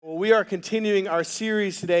We are continuing our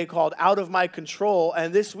series today called Out of My Control.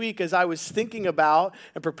 And this week, as I was thinking about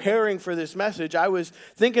and preparing for this message, I was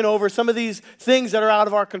thinking over some of these things that are out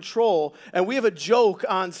of our control. And we have a joke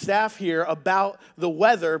on staff here about the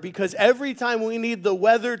weather because every time we need the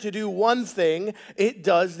weather to do one thing, it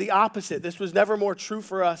does the opposite. This was never more true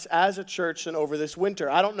for us as a church than over this winter.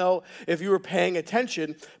 I don't know if you were paying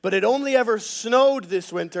attention, but it only ever snowed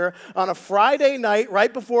this winter on a Friday night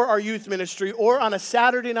right before our youth ministry or on a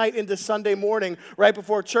Saturday night into Sunday morning right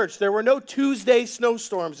before church. There were no Tuesday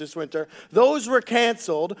snowstorms this winter. Those were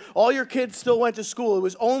canceled. All your kids still went to school. It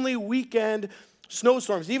was only weekend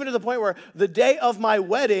snowstorms, even to the point where the day of my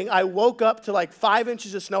wedding, I woke up to like 5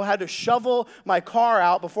 inches of snow, had to shovel my car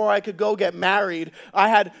out before I could go get married. I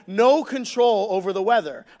had no control over the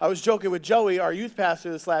weather. I was joking with Joey, our youth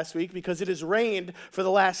pastor, this last week because it has rained for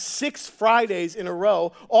the last 6 Fridays in a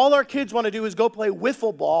row. All our kids want to do is go play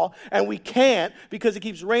wiffle ball, and we can't because it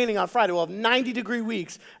keeps raining on Friday. We'll have 90-degree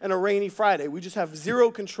weeks and a rainy Friday. We just have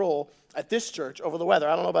zero control at this church over the weather.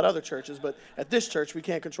 I don't know about other churches, but at this church, we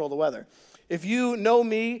can't control the weather. If you know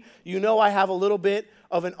me, you know I have a little bit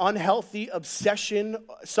of an unhealthy obsession.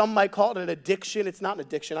 Some might call it an addiction. It's not an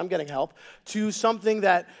addiction. I'm getting help. To something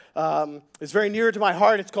that is very near to my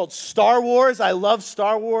heart. It's called Star Wars. I love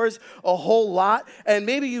Star Wars a whole lot. And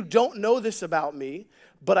maybe you don't know this about me,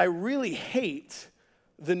 but I really hate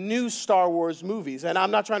the new Star Wars movies. And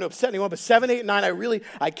I'm not trying to upset anyone, but 7, 8, and 9,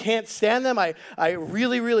 I can't stand them. I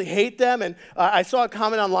really hate them. And I saw a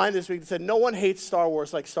comment online this week that said, no one hates Star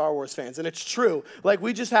Wars like Star Wars fans. And it's true. Like,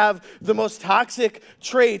 we just have the most toxic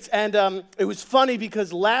traits. And it was funny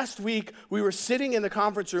because last week we were sitting in the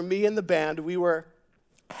conference room, me and the band. We were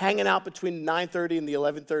hanging out between 9:30 and the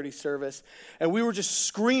 11:30 service. And we were just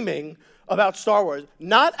screaming about Star Wars,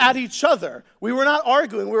 not at each other. We were not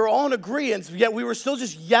arguing. We were all in agreement, yet we were still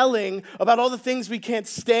just yelling about all the things we can't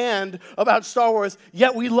stand about Star Wars,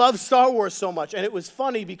 yet we love Star Wars so much. And it was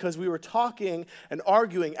funny because we were talking and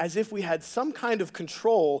arguing as if we had some kind of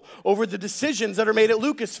control over the decisions that are made at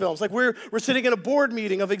Lucasfilms. Like we're sitting in a board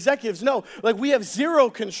meeting of executives. No, like we have zero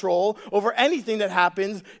control over anything that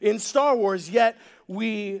happens in Star Wars, yet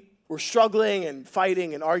we were struggling and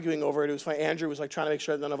fighting and arguing over it. It was funny. Andrew was like trying to make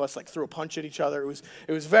sure that none of us like threw a punch at each other. It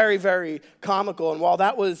was very, very comical. And while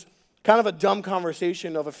that was kind of a dumb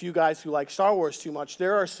conversation of a few guys who like Star Wars too much,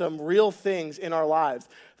 there are some real things in our lives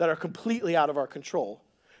that are completely out of our control,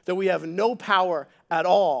 that we have no power at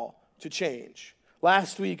all to change.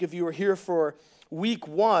 Last week, if you were here for week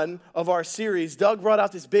 1 of our series, Doug brought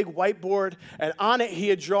out this big whiteboard, and on it he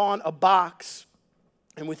had drawn a box.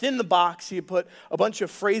 And within the box, he had put a bunch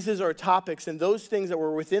of phrases or topics, and those things that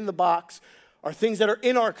were within the box are things that are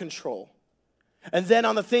in our control. And then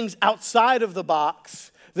on the things outside of the box,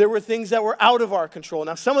 there were things that were out of our control.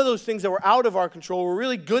 Now, some of those things that were out of our control were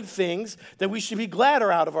really good things that we should be glad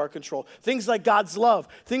are out of our control. Things like God's love,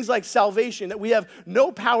 things like salvation that we have no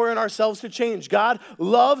power in ourselves to change. God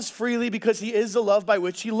loves freely because he is the love by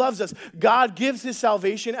which he loves us. God gives his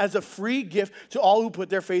salvation as a free gift to all who put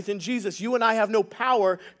their faith in Jesus. You and I have no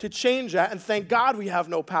power to change that, and thank God we have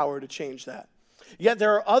no power to change that. Yet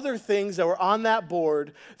there are other things that were on that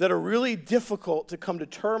board that are really difficult to come to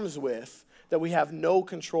terms with, that we have no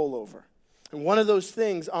control over. And one of those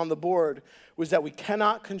things on the board was that we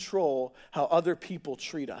cannot control how other people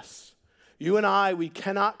treat us. You and I, we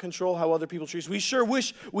cannot control how other people treat us. We sure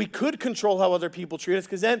wish we could control how other people treat us,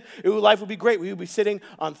 because then life would be great. We would be sitting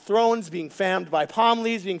on thrones, being fanned by palm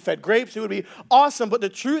leaves, being fed grapes. It would be awesome. But the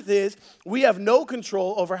truth is, we have no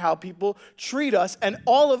control over how people treat us. And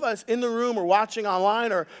all of us in the room or watching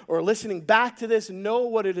online or listening back to this know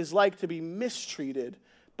what it is like to be mistreated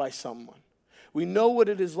by someone. We know what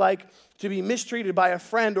it is like to be mistreated by a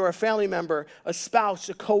friend or a family member, a spouse,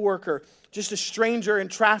 a coworker, just a stranger in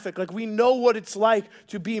traffic. Like, we know what it's like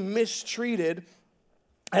to be mistreated.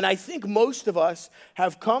 And I think most of us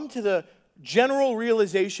have come to the general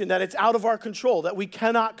realization that it's out of our control, that we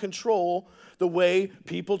cannot control the way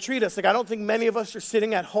people treat us. Like, I don't think many of us are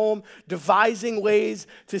sitting at home devising ways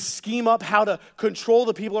to scheme up how to control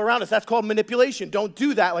the people around us. That's called manipulation. Don't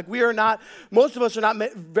do that. Like, most of us are not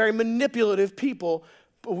very manipulative people,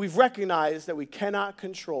 but we've recognized that we cannot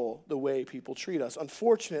control the way people treat us.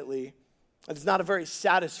 Unfortunately, it's not a very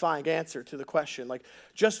satisfying answer to the question. Like,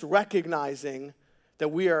 just recognizing that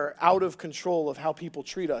we are out of control of how people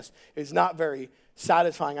treat us is not very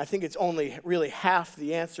satisfying. I think it's only really half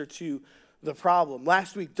the answer to the problem.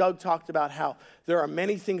 Last week, Doug talked about how there are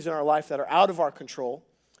many things in our life that are out of our control,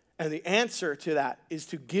 and the answer to that is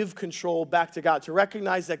to give control back to God, to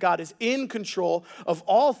recognize that God is in control of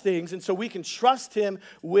all things, and so we can trust him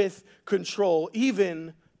with control,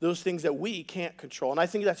 even those things that we can't control. And I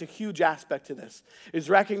think that's a huge aspect to this, is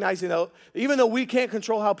recognizing that even though we can't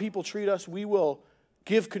control how people treat us, we will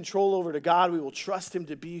give control over to God. We will trust him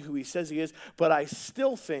to be who he says he is. But I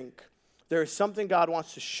still think there is something God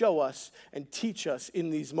wants to show us and teach us in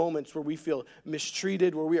these moments where we feel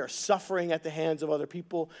mistreated, where we are suffering at the hands of other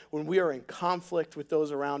people, when we are in conflict with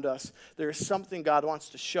those around us. There is something God wants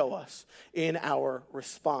to show us in our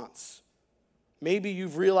response. Maybe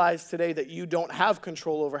you've realized today that you don't have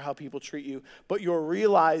control over how people treat you, but you're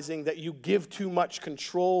realizing that you give too much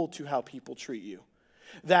control to how people treat you.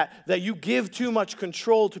 That you give too much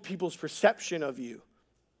control to people's perception of you.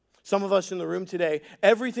 Some of us in the room today,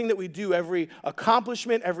 everything that we do, every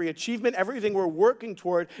accomplishment, every achievement, everything we're working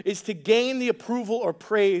toward is to gain the approval or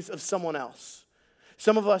praise of someone else.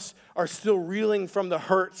 Some of us are still reeling from the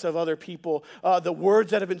hurts of other people, the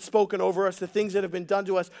words that have been spoken over us, the things that have been done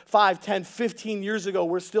to us 5, 10, 15 years ago.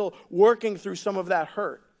 We're still working through some of that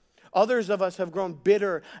hurt. Others of us have grown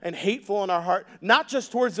bitter and hateful in our heart, not just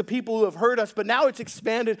towards the people who have hurt us, but now it's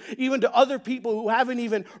expanded even to other people who haven't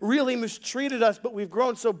even really mistreated us, but we've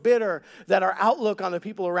grown so bitter that our outlook on the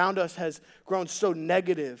people around us has grown so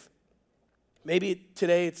negative. Maybe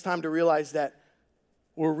today it's time to realize that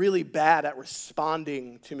we're really bad at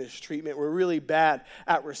responding to mistreatment. We're really bad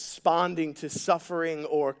at responding to suffering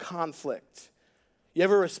or conflict. You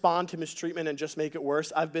ever respond to mistreatment and just make it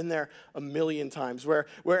worse? I've been there a million times where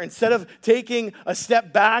instead of taking a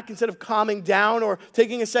step back, instead of calming down or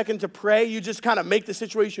taking a second to pray, you just kind of make the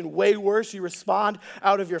situation way worse. You respond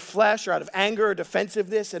out of your flesh or out of anger or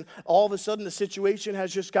defensiveness, and all of a sudden the situation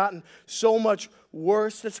has just gotten so much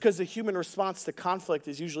worse. That's because the human response to conflict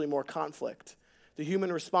is usually more conflict. The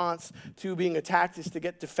human response to being attacked is to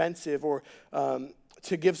get defensive or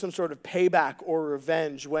to give some sort of payback or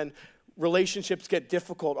revenge. When relationships get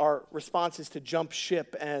difficult, our response is to jump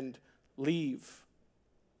ship and leave.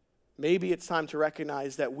 Maybe it's time to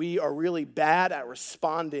recognize that we are really bad at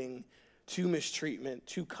responding to mistreatment,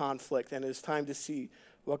 to conflict, and it's time to see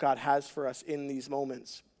what God has for us in these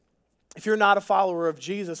moments. If you're not a follower of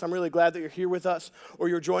Jesus, I'm really glad that you're here with us or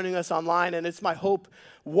you're joining us online. And it's my hope,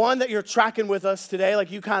 one, that you're tracking with us today,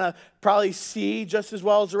 like you kind of probably see just as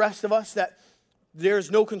well as the rest of us, that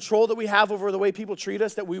there's no control that we have over the way people treat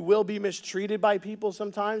us, that we will be mistreated by people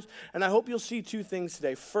sometimes. And I hope you'll see two things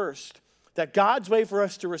today. First, that God's way for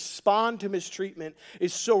us to respond to mistreatment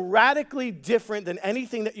is so radically different than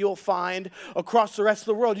anything that you'll find across the rest of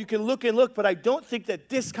the world. You can look and look, but I don't think that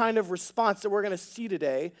this kind of response that we're going to see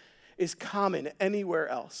today is common anywhere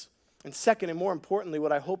else. And second, and more importantly,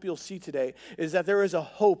 what I hope you'll see today is that there is a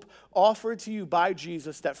hope offered to you by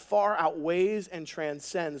Jesus that far outweighs and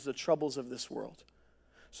transcends the troubles of this world.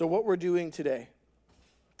 So what we're doing today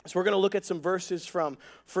is we're going to look at some verses from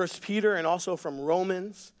 1 Peter and also from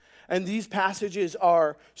Romans. And these passages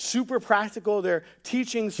are super practical. They're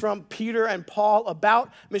teachings from Peter and Paul about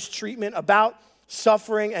mistreatment, about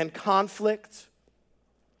suffering and conflict.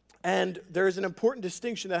 And there is an important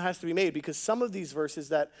distinction that has to be made because some of these verses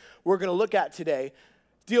that we're going to look at today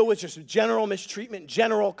deal with just general mistreatment,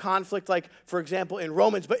 general conflict, like, for example, in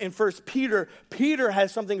Romans. But in 1 Peter, Peter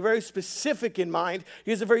has something very specific in mind.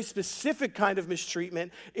 He has a very specific kind of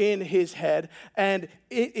mistreatment in his head, and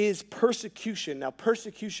it is persecution. Now,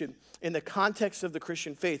 persecution in the context of the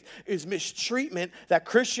Christian faith is mistreatment that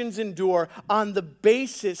Christians endure on the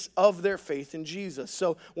basis of their faith in Jesus.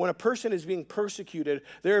 So when a person is being persecuted,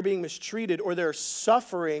 they're being mistreated or they're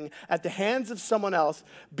suffering at the hands of someone else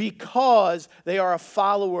because they are a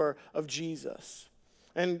follower of Jesus.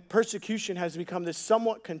 And persecution has become this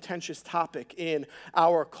somewhat contentious topic in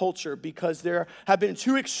our culture because there have been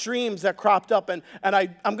two extremes that cropped up. And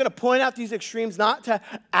I'm going to point out these extremes not to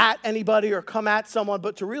at anybody or come at someone,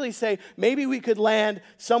 but to really say maybe we could land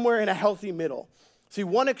somewhere in a healthy middle. See,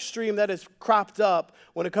 one extreme that has cropped up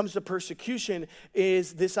when it comes to persecution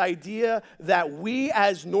is this idea that we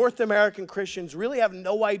as North American Christians really have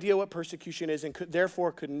no idea what persecution is and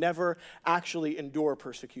therefore could never actually endure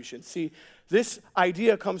persecution. See, this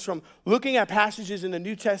idea comes from looking at passages in the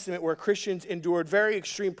New Testament where Christians endured very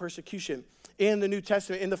extreme persecution. In the New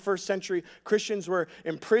Testament, in the first century, Christians were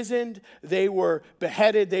imprisoned, they were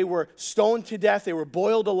beheaded, they were stoned to death, they were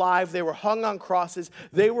boiled alive, they were hung on crosses,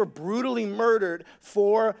 they were brutally murdered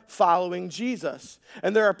for following Jesus.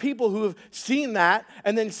 And there are people who have seen that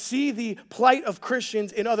and then see the plight of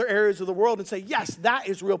Christians in other areas of the world and say, yes, that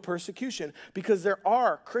is real persecution, because there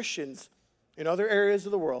are Christians in other areas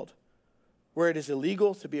of the world where it is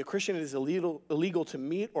illegal to be a Christian, it is illegal to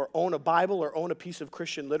meet or own a Bible or own a piece of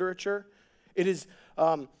Christian literature. It is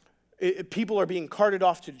people are being carted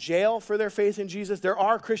off to jail for their faith in Jesus. There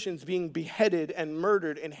are Christians being beheaded and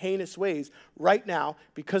murdered in heinous ways right now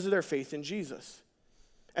because of their faith in Jesus.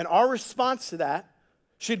 And our response to that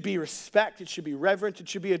should be respect. It should be reverence. It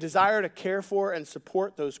should be a desire to care for and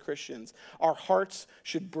support those Christians. Our hearts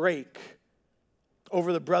should break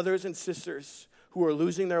over the brothers and sisters who are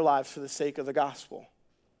losing their lives for the sake of the gospel.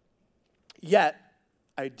 Yet,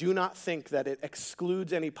 I do not think that it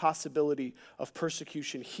excludes any possibility of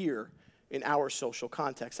persecution here in our social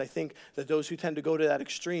context. I think that those who tend to go to that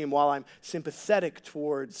extreme, while I'm sympathetic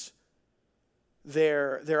towards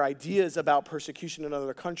their ideas about persecution in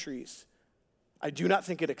other countries, I do not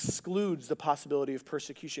think it excludes the possibility of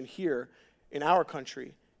persecution here in our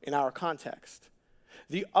country, in our context.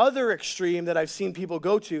 The other extreme that I've seen people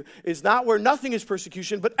go to is not where nothing is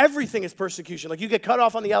persecution, but everything is persecution. Like you get cut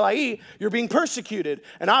off on the LIE, you're being persecuted.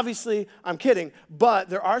 And obviously, I'm kidding, but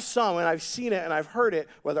there are some, and I've seen it and I've heard it,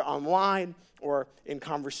 whether online or in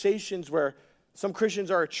conversations, where some Christians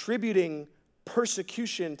are attributing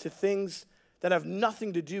persecution to things that have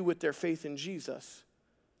nothing to do with their faith in Jesus.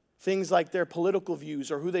 Things like their political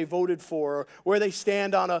views or who they voted for or where they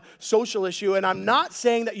stand on a social issue. And I'm not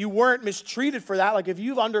saying that you weren't mistreated for that. Like if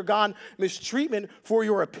you've undergone mistreatment for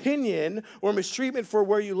your opinion or mistreatment for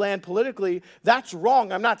where you land politically, that's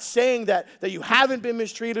wrong. I'm not saying that you haven't been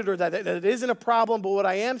mistreated or that it isn't a problem. But what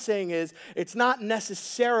I am saying is it's not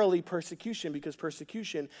necessarily persecution, because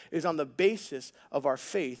persecution is on the basis of our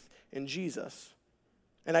faith in Jesus.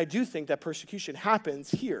 And I do think that persecution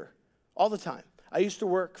happens here all the time. I used to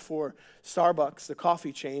work for Starbucks, the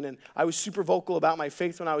coffee chain, and I was super vocal about my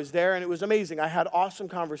faith when I was there, and it was amazing. I had awesome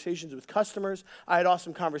conversations with customers. I had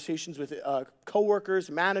awesome conversations with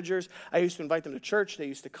coworkers, managers. I used to invite them to church. They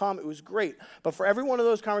used to come. It was great. But for every one of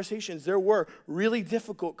those conversations, there were really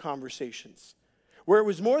difficult conversations where it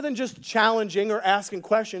was more than just challenging or asking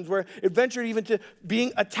questions, where it ventured even to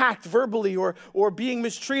being attacked verbally or being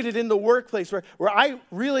mistreated in the workplace, where I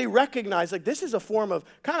really recognized, like, this is a form of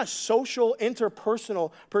kind of social,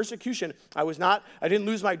 interpersonal persecution. I didn't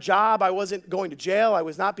lose my job. I wasn't going to jail. I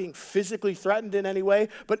was not being physically threatened in any way.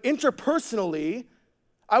 But interpersonally,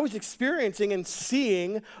 I was experiencing and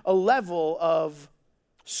seeing a level of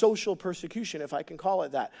social persecution, if I can call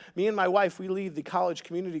it that. Me and my wife, we lead the college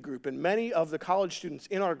community group, and many of the college students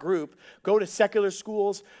in our group go to secular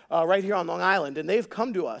schools right here on Long Island, and they've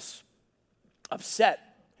come to us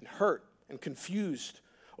upset and hurt and confused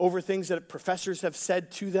over things that professors have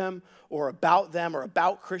said to them or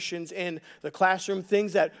about Christians in the classroom,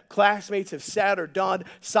 things that classmates have said or done,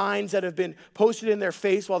 signs that have been posted in their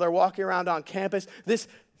face while they're walking around on campus. This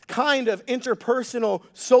kind of interpersonal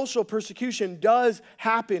social persecution does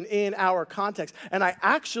happen in our context. And I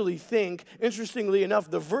actually think, interestingly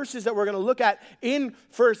enough, the verses that we're going to look at in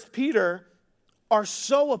 1 Peter are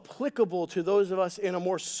so applicable to those of us in a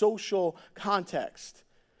more social context.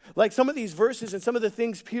 Like some of these verses and some of the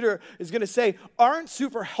things Peter is going to say aren't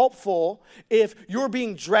super helpful if you're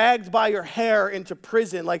being dragged by your hair into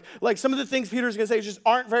prison. Like some of the things Peter is going to say just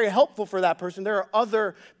aren't very helpful for that person. There are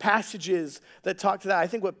other passages that talk to that. I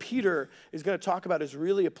think what Peter is going to talk about is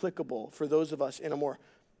really applicable for those of us in a more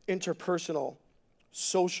interpersonal,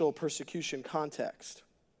 social persecution context.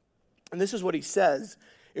 And this is what he says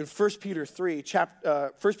in 1 Peter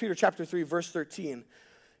chapter 3, verse 13.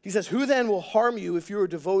 He says, "Who then will harm you if you are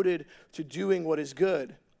devoted to doing what is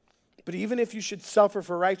good? But even if you should suffer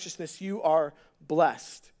for righteousness, you are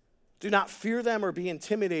blessed. Do not fear them or be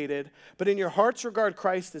intimidated, but in your hearts regard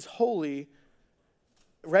Christ as holy,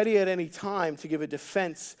 ready at any time to give a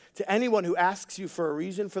defense to anyone who asks you for a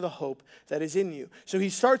reason for the hope that is in you." So he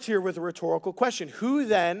starts here with a rhetorical question. Who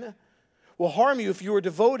then will harm you if you are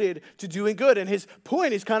devoted to doing good? And his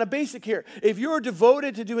point is kind of basic here. If you are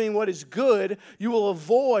devoted to doing what is good, you will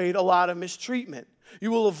avoid a lot of mistreatment. You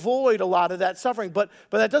will avoid a lot of that suffering. But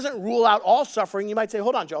that doesn't rule out all suffering. You might say,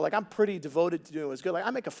 hold on, Joe, like I'm pretty devoted to doing what's good. Like I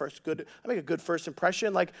make a good first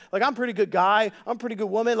impression. Like I'm a pretty good guy. I'm a pretty good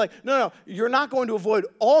woman. Like, no, you're not going to avoid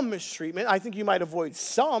all mistreatment. I think you might avoid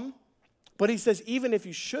some. But he says, even if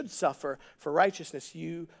you should suffer for righteousness,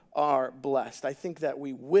 you are blessed. I think that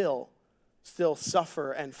we will still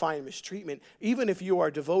suffer and find mistreatment, even if you are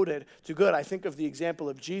devoted to good. I think of the example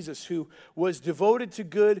of Jesus, who was devoted to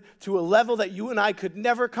good to a level that you and I could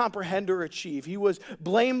never comprehend or achieve. He was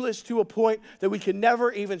blameless to a point that we could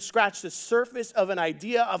never even scratch the surface of an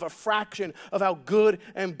idea of a fraction of how good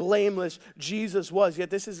and blameless Jesus was. Yet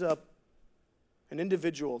this is an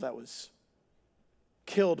individual that was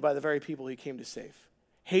killed by the very people he came to save,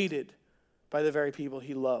 hated by the very people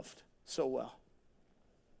he loved so well.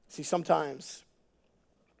 See, sometimes,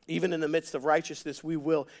 even in the midst of righteousness, we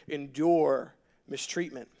will endure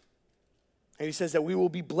mistreatment. And he says that we will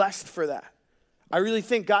be blessed for that. I really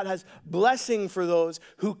think God has blessing for those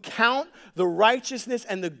who count the righteousness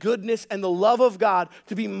and the goodness and the love of God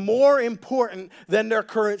to be more important than their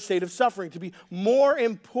current state of suffering, to be more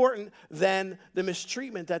important than the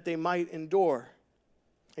mistreatment that they might endure.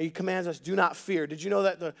 And he commands us, do not fear. Did you know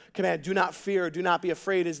that the command, do not fear, do not be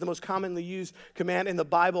afraid, is the most commonly used command in the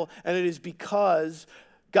Bible? And it is because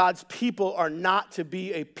God's people are not to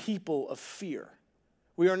be a people of fear.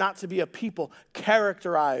 We are not to be a people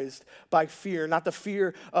characterized by fear, not the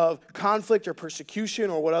fear of conflict or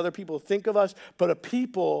persecution or what other people think of us, but a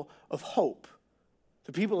people of hope.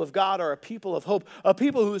 The people of God are a people of hope, a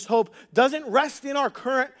people whose hope doesn't rest in our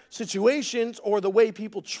current situations or the way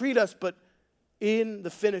people treat us, but in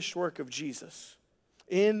the finished work of Jesus.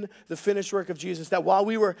 In the finished work of Jesus, that while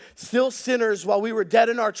we were still sinners, while we were dead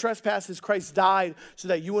in our trespasses, Christ died so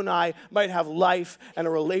that you and I might have life and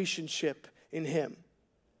a relationship in him.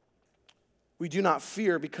 We do not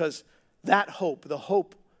fear because that hope, the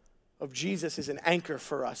hope of Jesus, is an anchor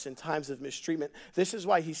for us in times of mistreatment. This is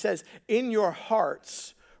why he says, in your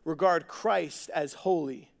hearts, regard Christ as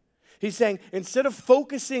holy. He's saying, instead of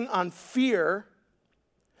focusing on fear,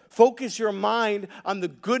 focus your mind on the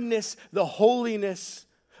goodness, the holiness,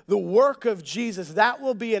 the work of Jesus. That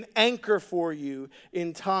will be an anchor for you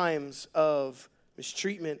in times of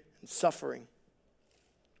mistreatment and suffering.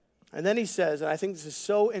 And then he says, and I think this is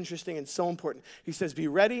so interesting and so important, he says, be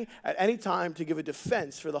ready at any time to give a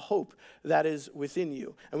defense for the hope that is within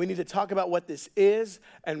you. And we need to talk about what this is,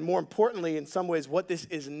 and more importantly, in some ways, what this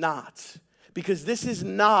is not. Because this is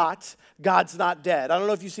not God's Not Dead. I don't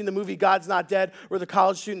know if you've seen the movie God's Not Dead, where the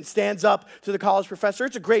college student stands up to the college professor.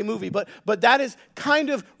 It's a great movie, but that is kind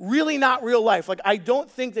of really not real life. Like, I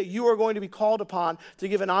don't think that you are going to be called upon to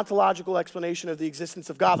give an ontological explanation of the existence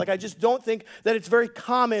of God. Like, I just don't think that it's very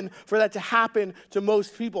common for that to happen to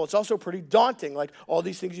most people. It's also pretty daunting, like all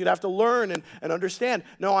these things you'd have to learn and understand.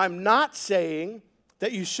 No, I'm not saying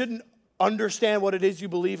that you shouldn't understand what it is you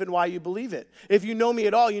believe and why you believe it. If you know me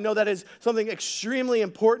at all, you know that is something extremely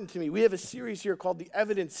important to me. We have a series here called the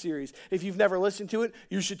Evidence Series. If you've never listened to it,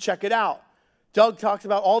 you should check it out. Doug talks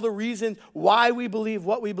about all the reasons why we believe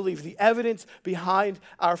what we believe, the evidence behind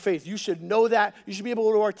our faith. You should know that. You should be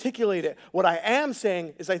able to articulate it. What I am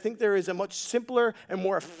saying is I think there is a much simpler and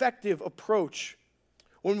more effective approach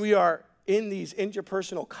when we are in these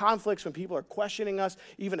interpersonal conflicts, when people are questioning us,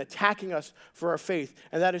 even attacking us for our faith.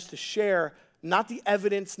 And that is to share not the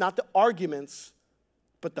evidence, not the arguments,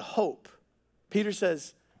 but the hope. Peter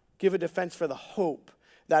says, give a defense for the hope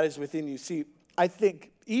that is within you. See, I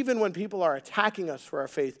think even when people are attacking us for our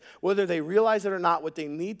faith, whether they realize it or not, what they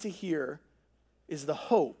need to hear is the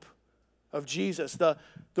hope of Jesus, the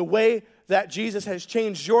way that Jesus has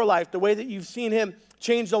changed your life, the way that you've seen him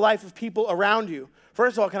change the life of people around you.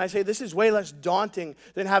 First of all, can I say this is way less daunting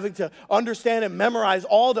than having to understand and memorize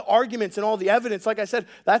all the arguments and all the evidence. Like I said,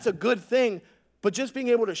 that's a good thing. But just being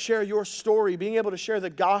able to share your story, being able to share the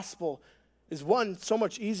gospel is, one, so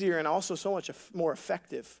much easier and also so much more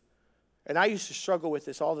effective. And I used to struggle with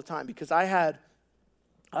this all the time because I had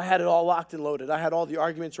it all locked and loaded. I had all the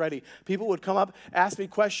arguments ready. People would come up, ask me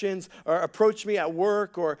questions, or approach me at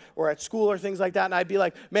work or at school or things like that, and I'd be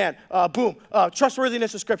like, man, boom,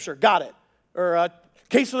 trustworthiness of Scripture, got it. Or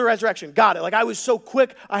case of the resurrection, got it. Like, I was so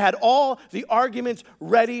quick. I had all the arguments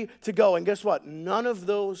ready to go. And guess what? None of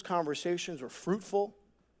those conversations were fruitful.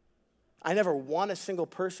 I never won a single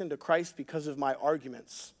person to Christ because of my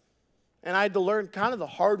arguments. And I had to learn kind of the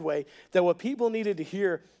hard way that what people needed to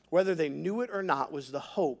hear, whether they knew it or not, was the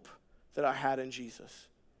hope that I had in Jesus.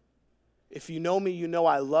 If you know me, you know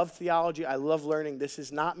I love theology. I love learning. This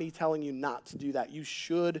is not me telling you not to do that. You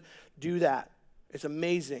should do that. It's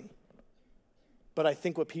amazing. But I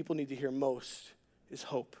think what people need to hear most is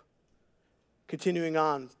hope. Continuing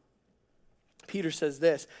on, Peter says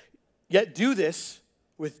this, yet do this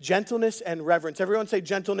with gentleness and reverence. Everyone say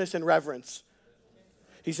gentleness and reverence.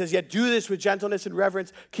 He says, yet do this with gentleness and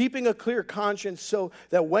reverence, keeping a clear conscience so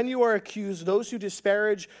that when you are accused, those who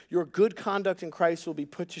disparage your good conduct in Christ will be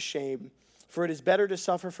put to shame. For it is better to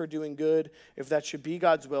suffer for doing good, if that should be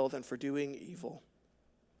God's will, than for doing evil.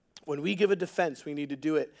 When we give a defense, we need to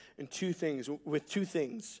do it with two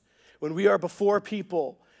things. When we are before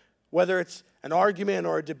people, whether it's an argument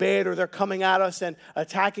or a debate or they're coming at us and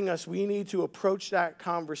attacking us, we need to approach that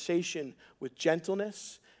conversation with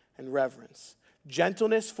gentleness and reverence.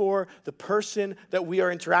 Gentleness for the person that we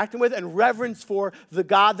are interacting with and reverence for the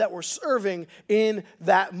God that we're serving in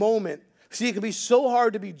that moment. See, it can be so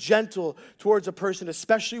hard to be gentle towards a person,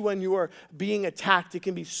 especially when you are being attacked. It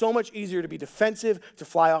can be so much easier to be defensive, to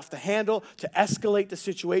fly off the handle, to escalate the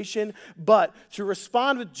situation. But to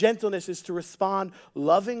respond with gentleness is to respond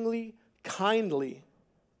lovingly, kindly,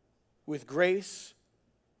 with grace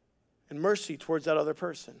and mercy towards that other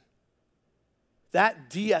person. That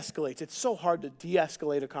de-escalates. It's so hard to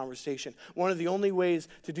de-escalate a conversation. One of the only ways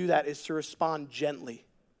to do that is to respond gently,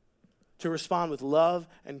 to respond with love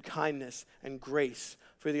and kindness and grace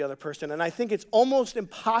for the other person. And I think it's almost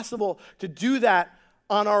impossible to do that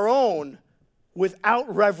on our own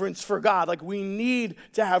without reverence for God. Like, we need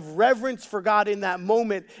to have reverence for God in that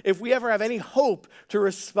moment if we ever have any hope to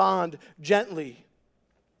respond gently.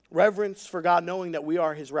 Reverence for God, knowing that we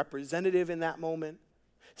are his representative in that moment.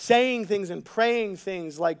 Saying things and praying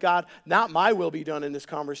things like, God, not my will be done in this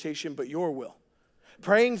conversation, but your will.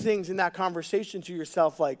 Praying things in that conversation to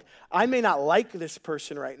yourself like, I may not like this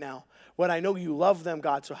person right now, but I know you love them,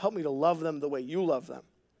 God, so help me to love them the way you love them.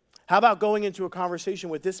 How about going into a conversation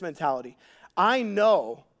with this mentality? I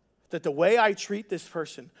know that the way I treat this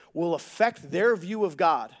person will affect their view of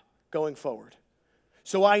God going forward.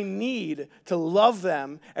 So I need to love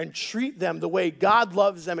them and treat them the way God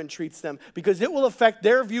loves them and treats them, because it will affect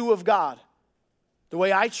their view of God, the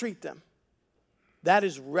way I treat them. That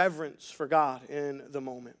is reverence for God in the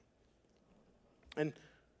moment. And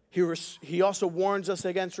he also warns us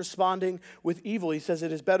against responding with evil. He says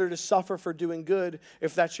it is better to suffer for doing good,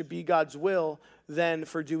 if that should be God's will, than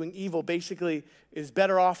for doing evil. Basically, it's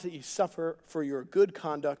better off that you suffer for your good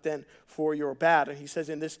conduct than for your bad. And he says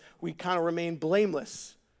in this, we kind of remain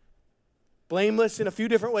blameless. Blameless in a few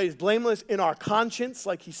different ways. Blameless in our conscience,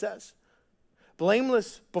 like he says.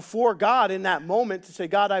 Blameless before God in that moment to say,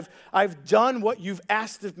 God, I've done what you've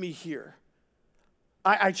asked of me here.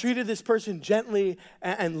 I treated this person gently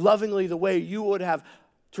and lovingly the way you would have,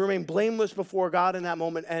 to remain blameless before God in that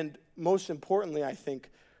moment, and most importantly, I think,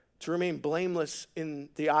 to remain blameless in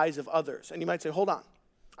the eyes of others. And you might say, hold on.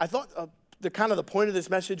 I thought the point of this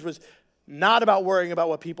message was not about worrying about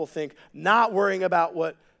what people think, not worrying about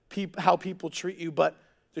how people treat you, but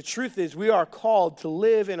the truth is, we are called to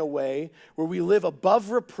live in a way where we live above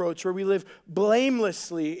reproach, where we live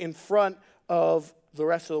blamelessly in front of the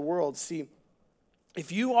rest of the world. See, if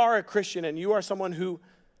you are a Christian and you are someone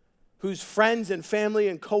whose friends and family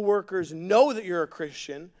and coworkers know that you're a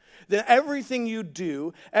Christian, then everything you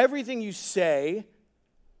do, everything you say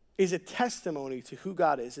is a testimony to who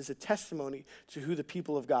God is a testimony to who the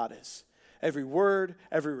people of God is. Every word,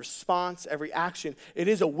 every response, every action, it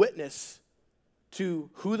is a witness to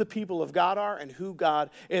who the people of God are and who God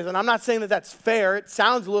is. And I'm not saying that that's fair. It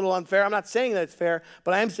sounds a little unfair. I'm not saying that it's fair,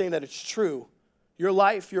 but I am saying that it's true. Your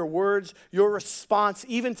life, your words, your response,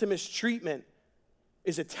 even to mistreatment,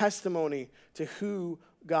 is a testimony to who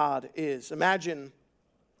God is. Imagine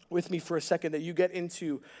with me for a second that you get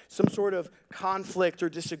into some sort of conflict or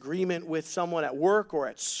disagreement with someone at work or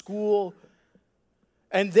at school,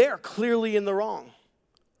 and they're clearly in the wrong.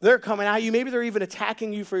 They're coming at you. Maybe they're even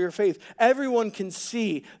attacking you for your faith. Everyone can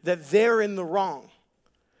see that they're in the wrong.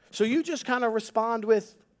 So you just kind of respond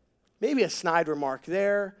with maybe a snide remark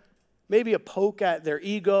there, maybe a poke at their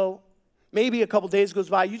ego. Maybe a couple days goes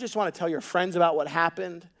by, you just want to tell your friends about what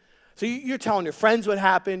happened. So you're telling your friends what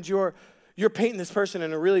happened. You're painting this person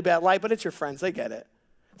in a really bad light, but it's your friends. They get it.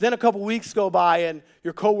 Then a couple weeks go by, and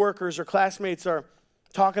your coworkers or classmates are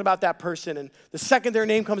talking about that person, and the second their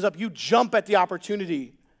name comes up, you jump at the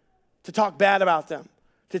opportunity to talk bad about them,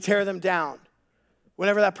 to tear them down.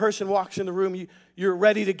 Whenever that person walks in the room, you're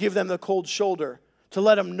ready to give them the cold shoulder, to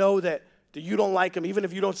let them know that you don't like them, even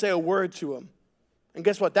if you don't say a word to them. And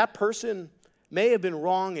guess what? That person may have been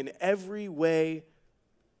wrong in every way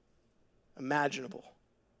imaginable.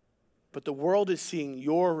 But the world is seeing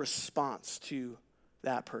your response to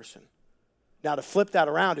that person. Now, to flip that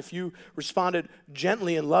around, if you responded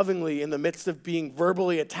gently and lovingly in the midst of being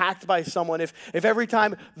verbally attacked by someone, if every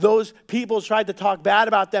time those people tried to talk bad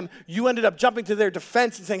about them, you ended up jumping to their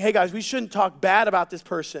defense and saying, hey guys, we shouldn't talk bad about this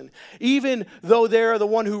person. Even though they're the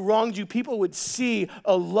one who wronged you, people would see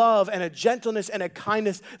a love and a gentleness and a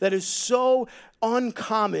kindness that is so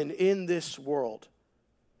uncommon in this world.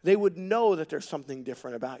 They would know that there's something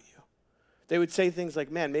different about you. They would say things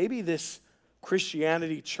like, man, maybe this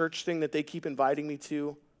Christianity church thing that they keep inviting me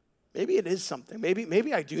to, maybe it is something.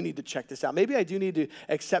 Maybe I do need to check this out. Maybe I do need to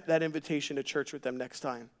accept that invitation to church with them next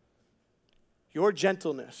time. Your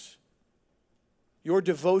gentleness, your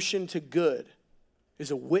devotion to good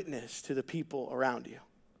is a witness to the people around you.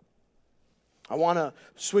 I want to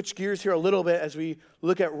switch gears here a little bit as we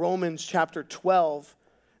look at Romans chapter 12.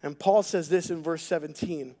 And Paul says this in verse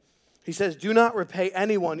 17. He says, do not repay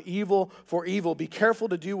anyone evil for evil. Be careful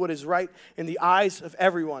to do what is right in the eyes of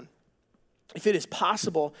everyone. If it is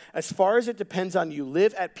possible, as far as it depends on you,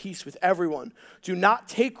 live at peace with everyone. Do not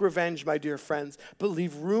take revenge, my dear friends, but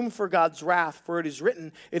leave room for God's wrath, for it is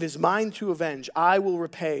written, it is mine to avenge. I will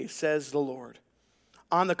repay, says the Lord.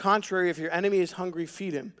 On the contrary, if your enemy is hungry,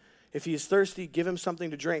 feed him. If he is thirsty, give him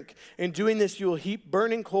something to drink. In doing this, you will heap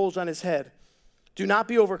burning coals on his head. Do not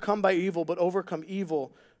be overcome by evil, but overcome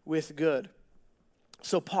evil with good.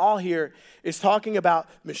 So Paul here is talking about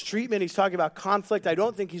mistreatment. He's talking about conflict. I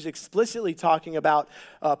don't think he's explicitly talking about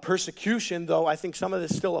persecution, though I think some of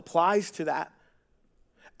this still applies to that.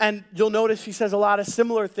 And you'll notice he says a lot of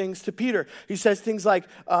similar things to Peter. He says things like,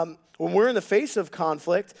 when we're in the face of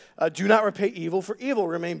conflict, do not repay evil for evil.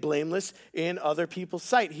 Remain blameless in other people's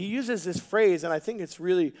sight. He uses this phrase, and I think it's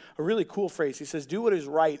really a really cool phrase. He says, do what is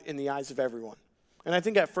right in the eyes of everyone. And I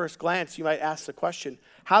think at first glance, you might ask the question,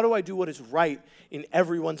 how do I do what is right in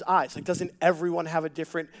everyone's eyes? Like, doesn't everyone have a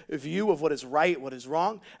different view of what is right, what is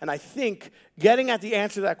wrong? And I think getting at the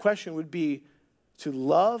answer to that question would be to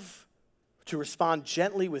love, to respond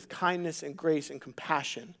gently with kindness and grace and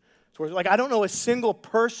compassion. So like, I don't know a single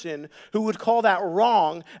person who would call that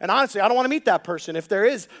wrong. And honestly, I don't want to meet that person if there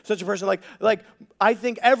is such a person. Like I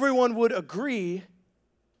think everyone would agree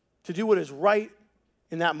to do what is right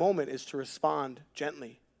in that moment is to respond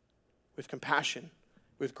gently, with compassion,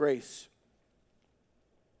 with grace.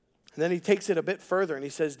 And then he takes it a bit further and he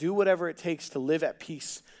says, do whatever it takes to live at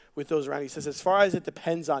peace with those around you. He says, as far as it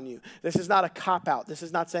depends on you. This is not a cop-out. This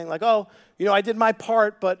is not saying like, oh, I did my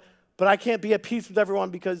part, but I can't be at peace with everyone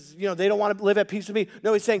because, they don't want to live at peace with me.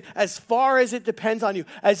 No, he's saying, as far as it depends on you,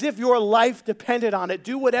 as if your life depended on it,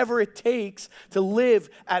 do whatever it takes to live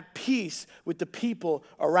at peace with the people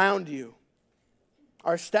around you.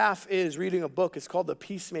 Our staff is reading a book. It's called The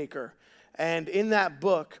Peacemaker. And in that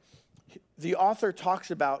book, the author talks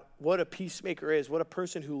about what a peacemaker is, what a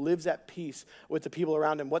person who lives at peace with the people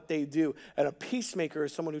around him, what they do. And a peacemaker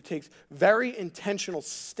is someone who takes very intentional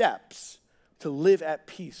steps to live at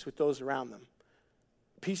peace with those around them.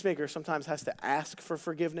 A peacemaker sometimes has to ask for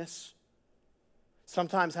forgiveness,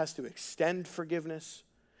 sometimes has to extend forgiveness,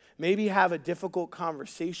 maybe have a difficult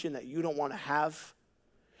conversation that you don't want to have.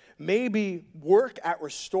 Maybe work at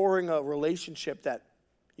restoring a relationship that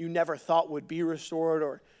you never thought would be restored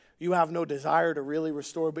or you have no desire to really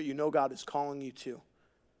restore, but you know God is calling you to.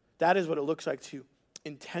 That is what it looks like to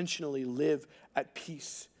intentionally live at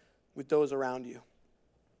peace with those around you.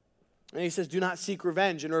 And he says, do not seek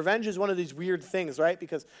revenge. And revenge is one of these weird things, right?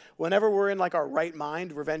 Because whenever we're in like our right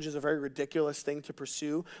mind, revenge is a very ridiculous thing to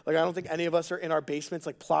pursue. Like, I don't think any of us are in our basements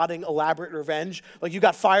like plotting elaborate revenge. Like, you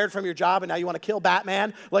got fired from your job and now you want to kill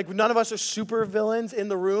Batman. Like, none of us are super villains in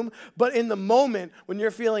the room. But in the moment when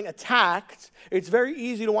you're feeling attacked, it's very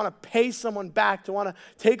easy to want to pay someone back, to want to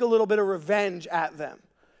take a little bit of revenge at them,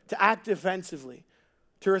 to act defensively,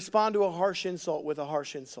 to respond to a harsh insult with a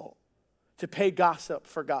harsh insult, to pay gossip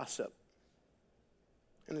for gossip.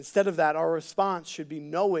 And instead of that, our response should be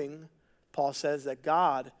knowing, Paul says, that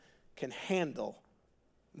God can handle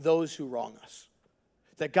those who wrong us.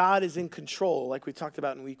 That God is in control, like we talked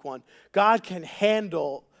about in week 1. God can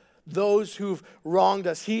handle those who've wronged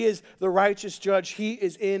us. He is the righteous judge. He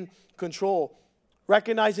is in control.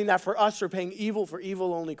 Recognizing that for us, repaying evil for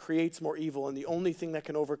evil only creates more evil. And the only thing that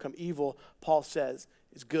can overcome evil, Paul says,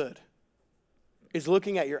 is good. Is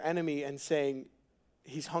looking at your enemy and saying,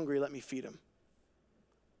 he's hungry, let me feed him.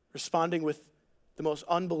 Responding with the most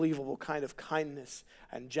unbelievable kind of kindness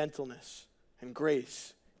and gentleness and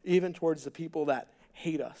grace, even towards the people that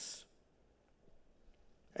hate us.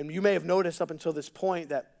 And you may have noticed up until this point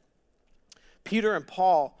that Peter and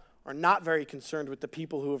Paul are not very concerned with the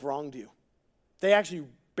people who have wronged you. They actually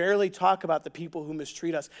barely talk about the people who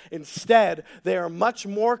mistreat us. Instead, they are much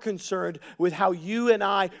more concerned with how you and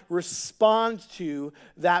I respond to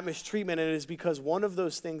that mistreatment. And it is because one of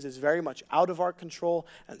those things is very much out of our control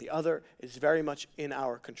and the other is very much in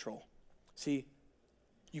our control. See,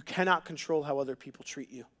 you cannot control how other people treat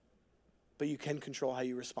you, but you can control how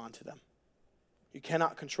you respond to them. You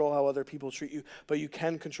cannot control how other people treat you, but you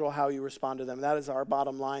can control how you respond to them. That is our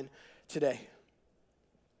bottom line today.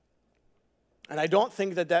 And I don't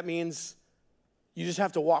think that means you just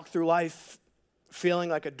have to walk through life feeling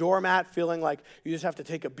like a doormat, feeling like you just have to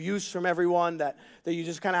take abuse from everyone, that you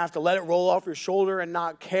just kind of have to let it roll off your shoulder and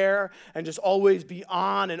not care and just always be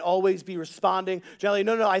on and always be responding. Generally,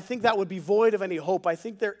 no, I think that would be void of any hope. I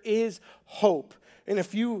think there is hope. In a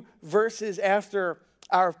few verses after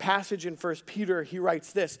our passage in 1 Peter, he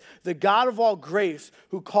writes this: the God of all grace,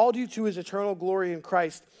 who called you to his eternal glory in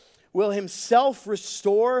Christ, will himself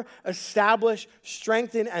restore, establish,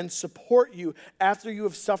 strengthen, and support you after you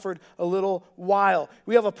have suffered a little while.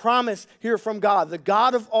 We have a promise here from God, the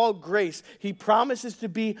God of all grace. He promises to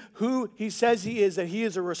be who he says he is, that he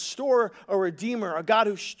is a restorer, a redeemer, a God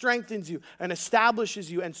who strengthens you and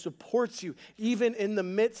establishes you and supports you, even in the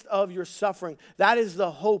midst of your suffering. That is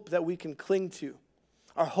the hope that we can cling to.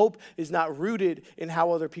 Our hope is not rooted in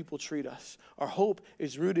how other people treat us. Our hope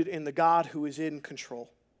is rooted in the God who is in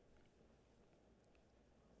control.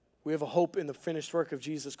 We have a hope in the finished work of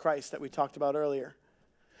Jesus Christ that we talked about earlier.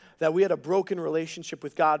 That we had a broken relationship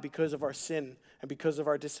with God because of our sin and because of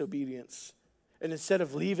our disobedience. And instead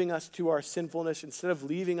of leaving us to our sinfulness, instead of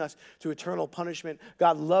leaving us to eternal punishment,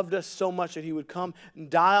 God loved us so much that he would come and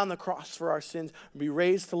die on the cross for our sins and be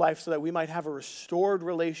raised to life so that we might have a restored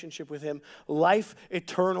relationship with him, life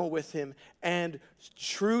eternal with him, and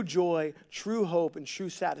true joy, true hope, and true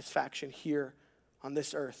satisfaction here on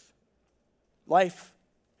this earth. Life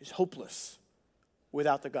is hopeless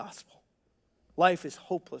without the gospel. Life is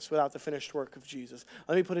hopeless without the finished work of Jesus.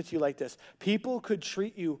 Let me put it to you like this. People could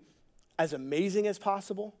treat you as amazing as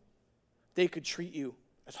possible. They could treat you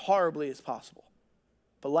as horribly as possible.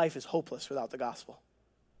 But life is hopeless without the gospel.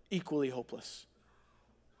 Equally hopeless.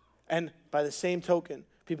 And by the same token,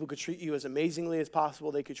 people could treat you as amazingly as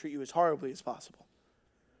possible. They could treat you as horribly as possible.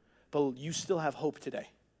 But you still have hope today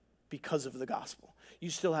because of the gospel.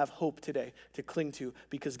 You still have hope today to cling to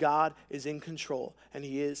because God is in control and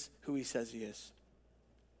he is who he says he is.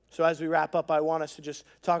 So as we wrap up, I want us to just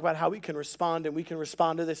talk about how we can respond, and we can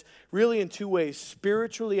respond to this really in two ways,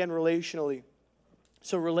 spiritually and relationally.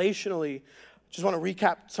 So relationally, just want to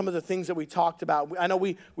recap some of the things that we talked about. I know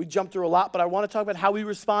we jumped through a lot, but I want to talk about how we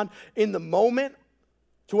respond in the moment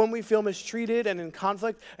to when we feel mistreated and in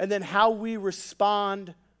conflict, and then how we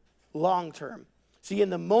respond long term. See, in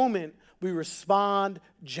the moment, we respond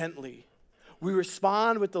gently. We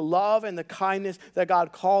respond with the love and the kindness that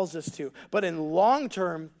God calls us to. But in long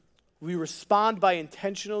term, we respond by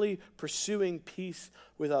intentionally pursuing peace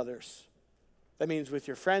with others. That means with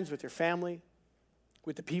your friends, with your family,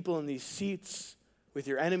 with the people in these seats, with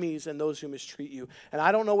your enemies and those who mistreat you. And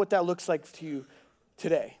I don't know what that looks like to you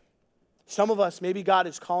today. Some of us, maybe God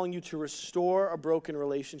is calling you to restore a broken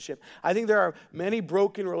relationship. I think there are many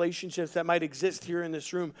broken relationships that might exist here in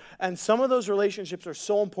this room. And some of those relationships are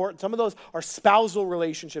so important. Some of those are spousal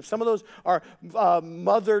relationships. Some of those are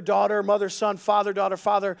mother-daughter, mother-son, father-daughter,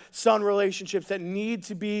 father-son relationships that need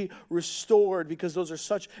to be restored because those are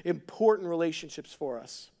such important relationships for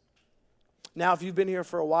us. Now, if you've been here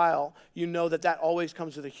for a while, you know that always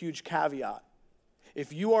comes with a huge caveat.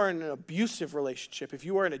 If you are in an abusive relationship, if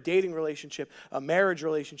you are in a dating relationship, a marriage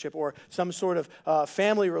relationship, or some sort of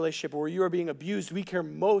family relationship where you are being abused, we care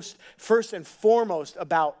first and foremost,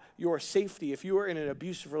 about your safety. If you are in an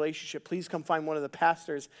abusive relationship, please come find one of the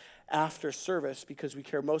pastors after service because we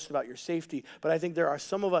care most about your safety. But I think there are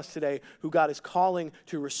some of us today who God is calling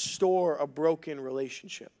to restore a broken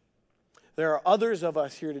relationship. There are others of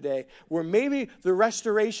us here today where maybe the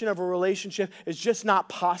restoration of a relationship is just not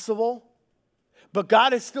possible. But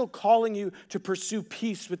God is still calling you to pursue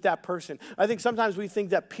peace with that person. I think sometimes we think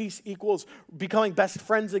that peace equals becoming best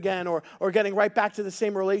friends again or getting right back to the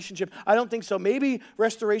same relationship. I don't think so. Maybe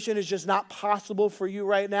restoration is just not possible for you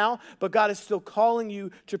right now, but God is still calling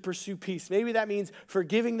you to pursue peace. Maybe that means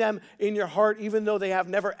forgiving them in your heart even though they have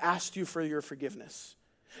never asked you for your forgiveness.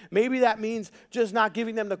 Maybe that means just not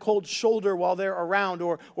giving them the cold shoulder while they're around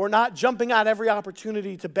or not jumping at every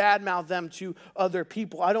opportunity to badmouth them to other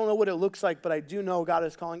people. I don't know what it looks like, but I do know God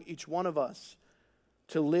is calling each one of us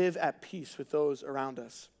to live at peace with those around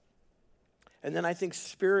us. And then I think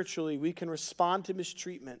spiritually we can respond to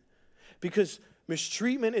mistreatment because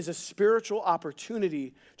mistreatment is a spiritual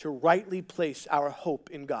opportunity to rightly place our hope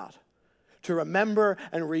in God, to remember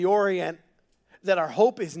and reorient that our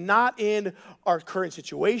hope is not in our current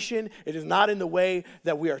situation. It is not in the way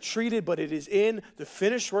that we are treated, but it is in the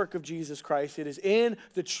finished work of Jesus Christ. It is in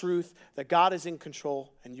the truth that God is in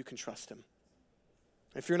control and you can trust him.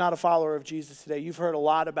 If you're not a follower of Jesus today, you've heard a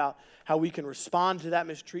lot about how we can respond to that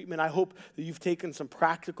mistreatment. I hope that you've taken some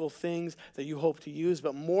practical things that you hope to use,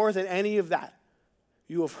 but more than any of that,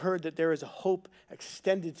 you have heard that there is a hope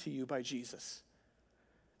extended to you by Jesus.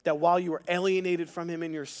 That while you were alienated from him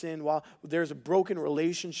in your sin, while there's a broken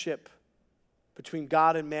relationship between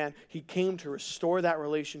God and man, he came to restore that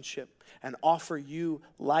relationship and offer you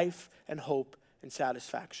life and hope and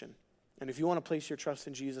satisfaction. And if you want to place your trust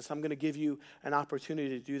in Jesus, I'm going to give you an opportunity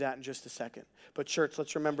to do that in just a second. But church,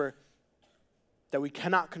 let's remember that we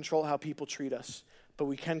cannot control how people treat us, but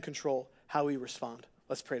we can control how we respond.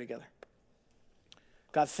 Let's pray together.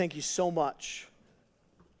 God, thank you so much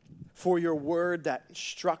for your word that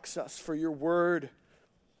instructs us, for your word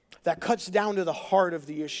that cuts down to the heart of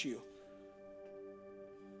the issue.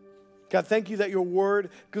 God, thank you that your word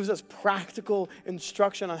gives us practical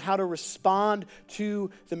instruction on how to respond to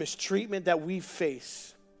the mistreatment that we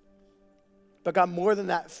face. But God, more than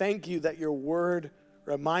that, thank you that your word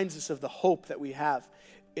reminds us of the hope that we have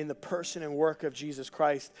in the person and work of Jesus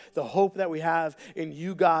Christ, the hope that we have in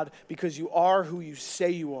you, God, because you are who you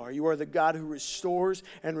say you are. You are the God who restores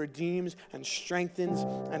and redeems and strengthens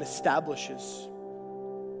and establishes.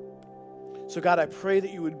 So God, I pray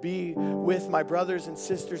that you would be with my brothers and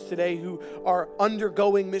sisters today who are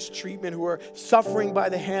undergoing mistreatment, who are suffering by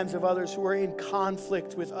the hands of others, who are in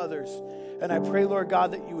conflict with others. And I pray, Lord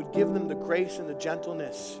God, that you would give them the grace and the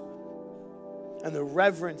gentleness and the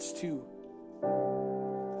reverence to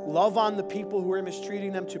love on the people who are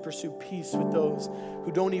mistreating them, to pursue peace with those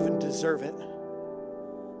who don't even deserve it.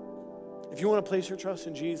 If you want to place your trust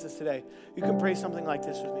in Jesus today, you can pray something like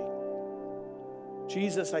this with me.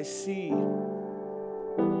 Jesus, I see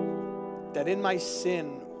that in my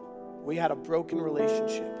sin, we had a broken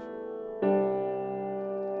relationship.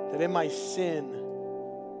 That in my sin,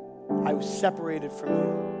 I was separated from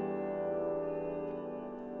you.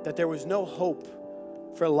 That there was no hope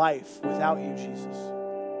for life without you, Jesus.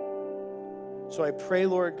 So I pray,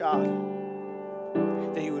 Lord God,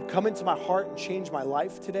 that you would come into my heart and change my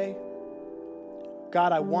life today.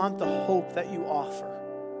 God, I want the hope that you offer.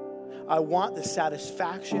 I want the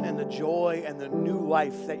satisfaction and the joy and the new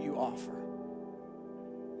life that you offer.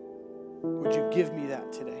 Would you give me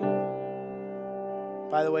that today?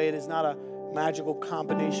 By the way, it is not a magical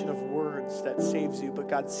combination of words that saves you, but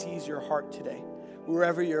God sees your heart today.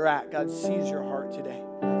 Wherever you're at, God sees your heart today,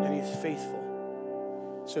 and He's faithful.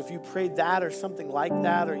 So if you prayed that or something like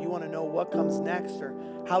that, or you want to know what comes next or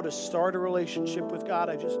how to start a relationship with God,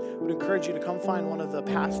 I just would encourage you to come find one of the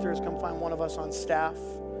pastors, come find one of us on staff.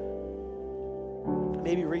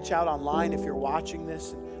 Maybe reach out online if you're watching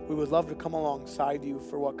this. We would love to come alongside you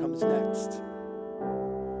for what comes next.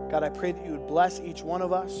 God, I pray that you would bless each one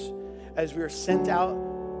of us as we are sent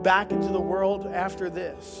out back into the world after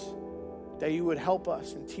this, that you would help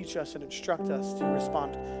us and teach us and instruct us to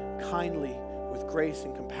respond kindly with grace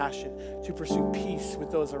and compassion, to pursue peace with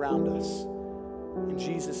those around us. In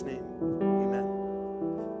Jesus' name.